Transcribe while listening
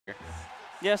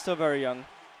Yeah, still very young.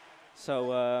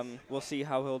 So we'll see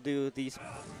how he'll do these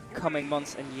coming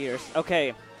months and years.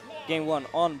 Okay, game 1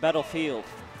 on Battlefield.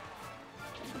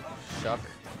 ShuC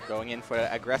going in for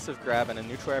an aggressive grab and a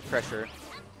neutral air pressure.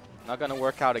 Not going to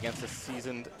work out against a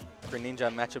seasoned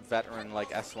Greninja matchup veteran like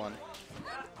S1.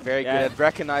 Very good at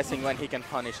recognizing when he can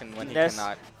punish and when he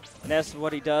cannot. Ness,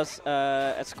 what he does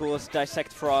at school is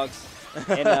dissect frogs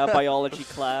in a biology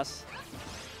class.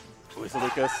 With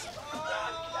Lucas.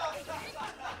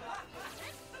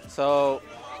 So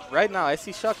right now I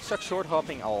see ShuC short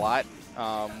hopping a lot,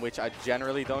 which I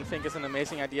generally don't think is an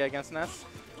amazing idea against Ness.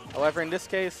 However, in this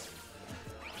case,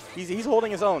 he's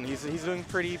holding his own. He's doing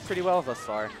pretty well thus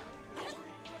far.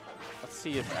 Let's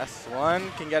see if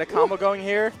S1 can get a combo going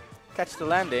here. Catch the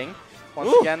landing.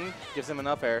 Once again, gives him an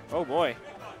up air. Oh boy.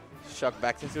 ShuC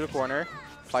back into the corner,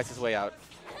 fights his way out.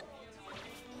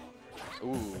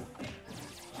 Ooh.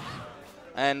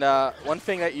 And one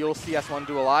thing that you'll see S1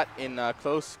 do a lot in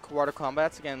close quarter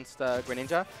combats against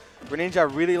Greninja.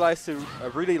 Greninja really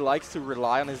likes to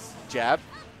rely on his jab.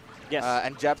 Yes.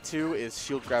 And jab 2 is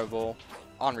shield grabbable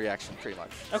on reaction, pretty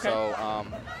much. Okay. So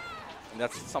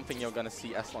that's something you're going to see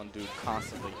S1 do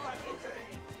constantly.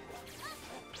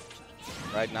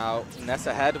 Right now, Ness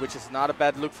ahead, which is not a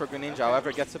bad look for Greninja.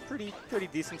 However, gets a pretty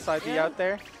decent side B out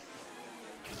there.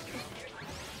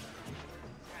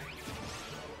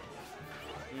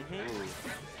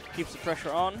 Keeps the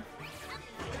pressure on.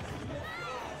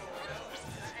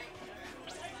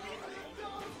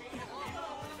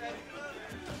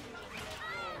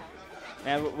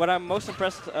 And what I'm most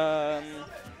impressed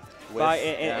by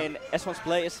in S1's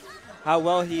play is how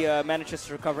well he manages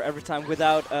to recover every time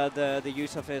without the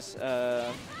use of his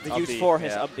use for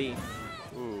his up B.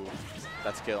 Ooh,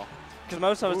 that's kill. Because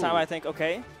most of the time I think,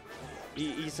 okay,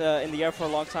 he's in the air for a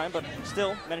long time, but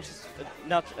still manages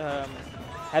not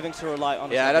having to rely on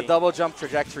his up B. That double jump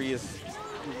trajectory is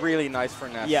really nice for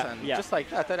Ness. Yeah, and just like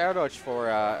that air dodge for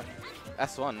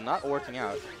S1 not working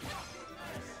out.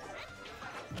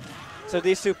 So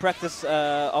these two practice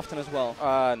often as well?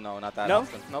 No, not that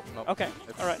often. Nope. Okay,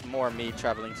 it's all right. more me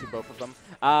traveling to both of them.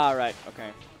 Ah, right, okay.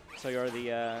 So you're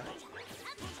the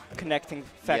connecting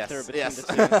factor between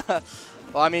the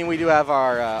two. Well, I mean, we do have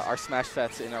our Smash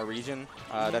Fets in our region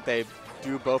that they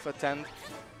do both attend.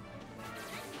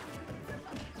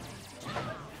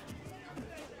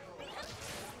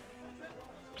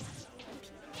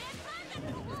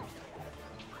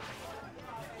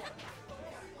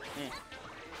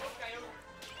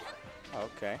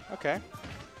 Okay.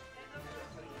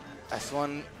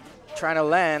 S1 trying to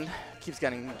land, keeps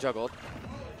getting juggled.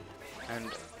 And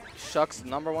ShuC's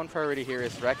 #1 priority here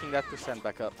is racking that percent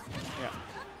back up. Yeah.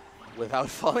 Without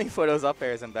falling for those up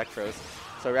airs and back throws.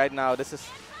 So right now, this is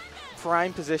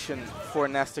prime position for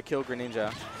Ness to kill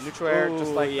Greninja. Neutral air,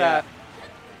 just like that.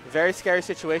 Very scary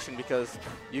situation because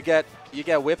you get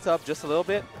whipped up just a little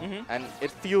bit, and it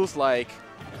feels like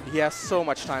he has so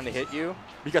much time to hit you,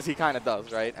 because he kind of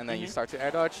does, right? And then you start to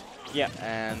air dodge,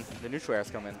 and the neutral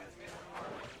airs come in.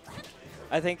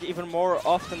 I think even more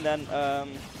often than,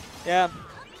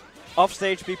 off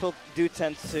stage people do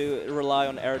tend to rely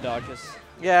on air dodges.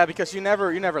 Yeah, because you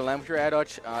never land with your air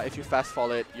dodge. If you fast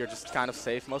fall it, you're just kind of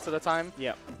safe most of the time.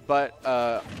 Yeah. But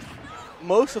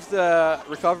most of the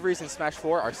recoveries in Smash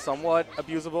 4 are somewhat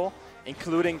abusable,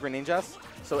 including Greninja's.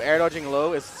 So air dodging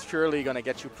low is surely going to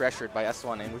get you pressured by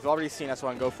S1. And we've already seen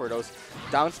S1 go for those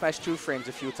down smash 2 frames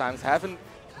a few times. Haven't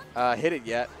hit it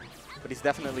yet, but he's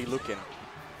definitely looking.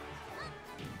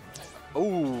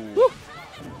 Ooh. Woo.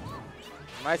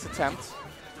 Nice attempt.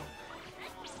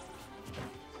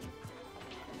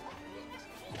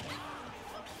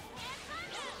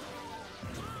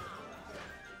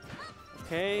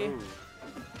 Okay. Ooh.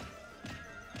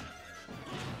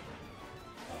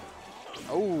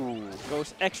 Oh,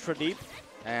 goes extra deep.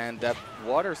 And that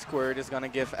water squirt is going to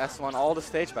give S1 all the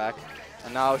stage back.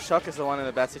 And now ShuC is the one in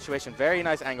a bad situation. Very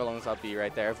nice angle on his up B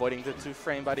right there, avoiding the 2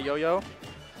 frame by the yo-yo.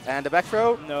 And the back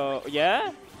throw. No,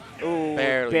 yeah? Ooh,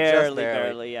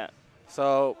 barely, yeah.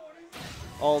 So,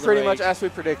 pretty much as we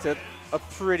predicted, a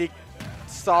pretty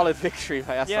solid victory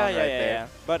by S1 right there. Yeah.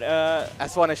 But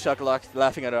S1 is ShuC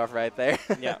laughing it off right there.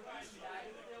 Yeah.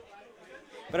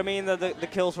 But I mean, the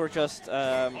kills were just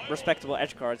respectable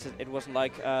edge guards. It wasn't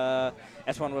like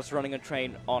S1 was running a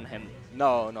train on him.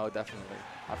 No, definitely.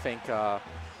 I think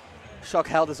ShuC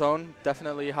held his own,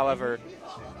 definitely. However,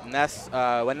 Ness,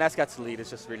 when Ness gets the lead,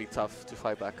 it's just really tough to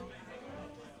fight back.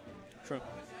 True.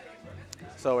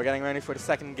 So we're getting ready for the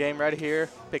second game right here.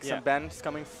 Picks and bends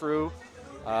coming through.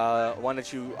 One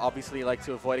that you obviously like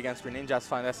to avoid against Greninja's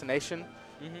Final Destination.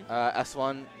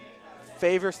 S1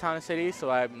 favors Town and City,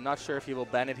 so I'm not sure if he will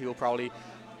ban it.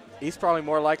 He's probably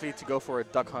more likely to go for a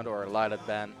Duck Hunt or a Lilac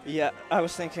ban. Yeah, I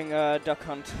was thinking Duck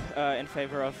Hunt in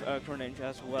favor of Greninja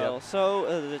as well. Yep.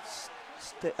 So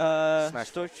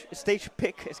stage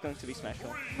pick is going to be Smash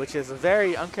Ball. Which is a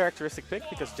very uncharacteristic pick,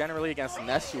 because generally against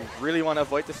Ness you really want to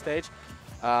avoid the stage.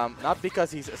 Not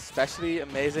because he's especially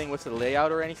amazing with the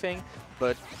layout or anything,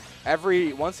 but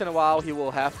every once in a while he will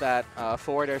have that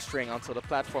forward air string onto the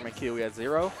platform and Kiwi at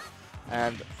 0.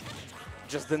 And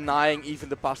just denying even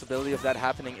the possibility of that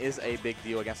happening is a big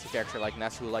deal against a character like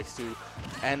Ness, who likes to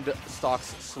end stocks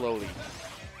slowly.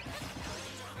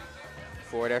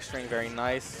 Forward air string, very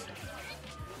nice.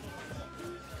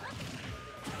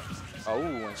 Oh,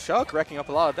 and ShuC racking up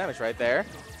a lot of damage right there.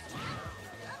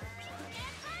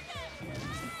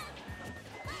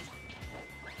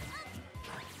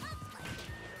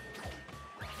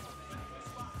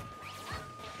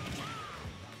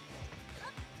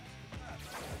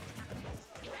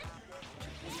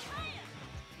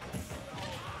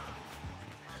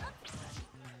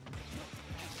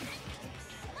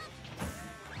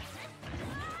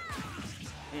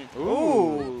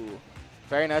 Ooh.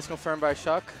 Very nice confirmed by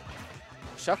ShuC.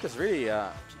 ShuC is really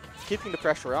keeping the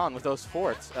pressure on with those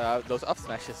those up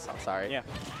smashes, I'm sorry. Yeah.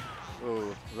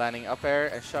 Ooh, landing up air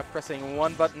and ShuC pressing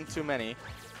one button too many.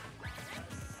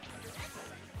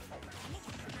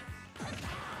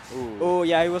 Ooh. Oh,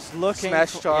 yeah, he was looking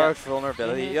Smash charge,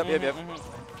 vulnerability. Yep.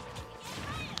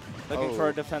 Looking for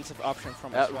a defensive option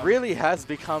from S1. Really has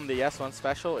become the S1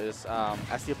 special is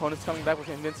as the opponent's coming back with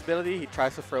invincibility, he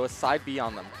tries to throw a side B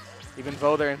on them. Even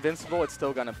though they're invincible, it's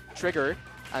still going to trigger,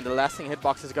 and the lasting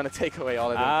hitbox is going to take away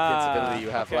all of the invincibility you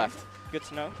have left. Good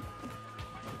to know.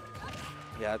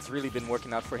 Yeah, it's really been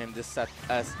working out for him this set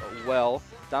as well.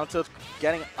 Down tilt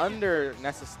getting under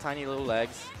Ness's tiny little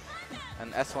legs,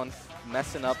 and S1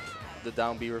 messing up the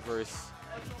down B reverse.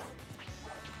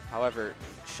 However,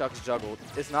 ShuC's juggle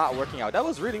is not working out. That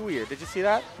was really weird. Did you see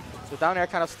that? The down air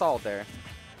kind of stalled there.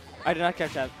 I did not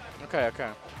catch that. Okay.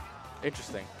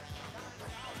 Interesting.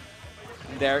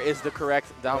 And there is the correct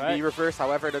down B reverse.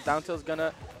 However, the down tilt is going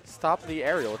to stop the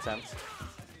aerial attempt.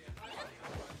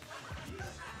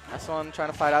 S1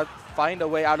 trying to find a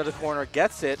way out of the corner,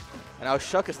 gets it, and now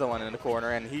ShuC is the one in the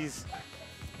corner, and he's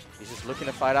just looking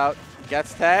to fight out.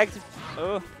 Gets tagged.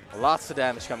 Oh. Lots of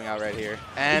damage coming out right here.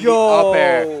 And the up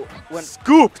air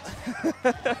scooped.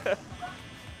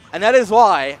 And that is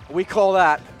why we call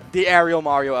that the aerial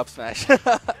Mario up smash.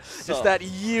 Just that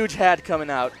huge head coming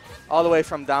out all the way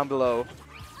from down below.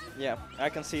 Yeah, I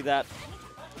can see that.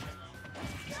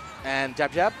 And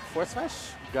jab, forward smash.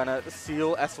 Gonna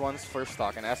seal S1's first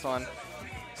stock. And S1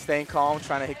 staying calm,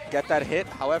 trying to get that hit.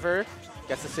 However,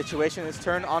 gets the situation is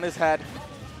turned on his head.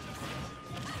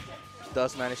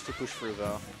 Does manage to push through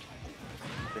though.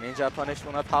 Greninja punish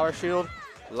will not power shield.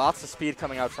 Lots of speed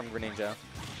coming out from Greninja.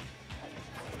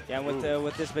 Yeah, and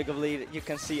with this big of a lead, you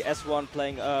can see S1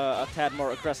 playing a tad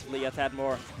more aggressively, a tad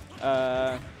more,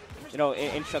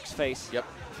 in ShuC's face. Yep.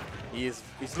 He's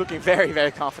looking very,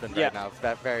 very confident right now.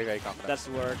 Very, very confident. That's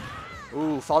the word.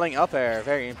 Ooh, falling up air.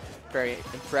 Very, very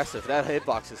impressive. That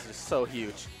hitbox is just so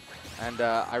huge. And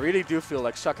I really do feel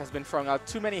like ShuC has been throwing out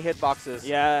too many hitboxes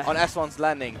on S1's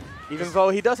landing. Even though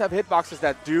he does have hitboxes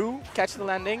that do catch the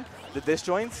landing, the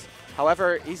disjoints.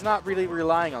 However, he's not really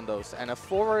relying on those. And a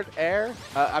forward air,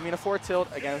 a forward tilt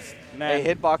against a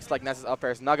hitbox like Ness's up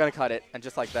air is not going to cut it. And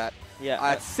just like that,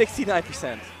 at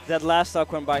 69%. That last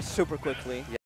stock went by super quickly. Yeah.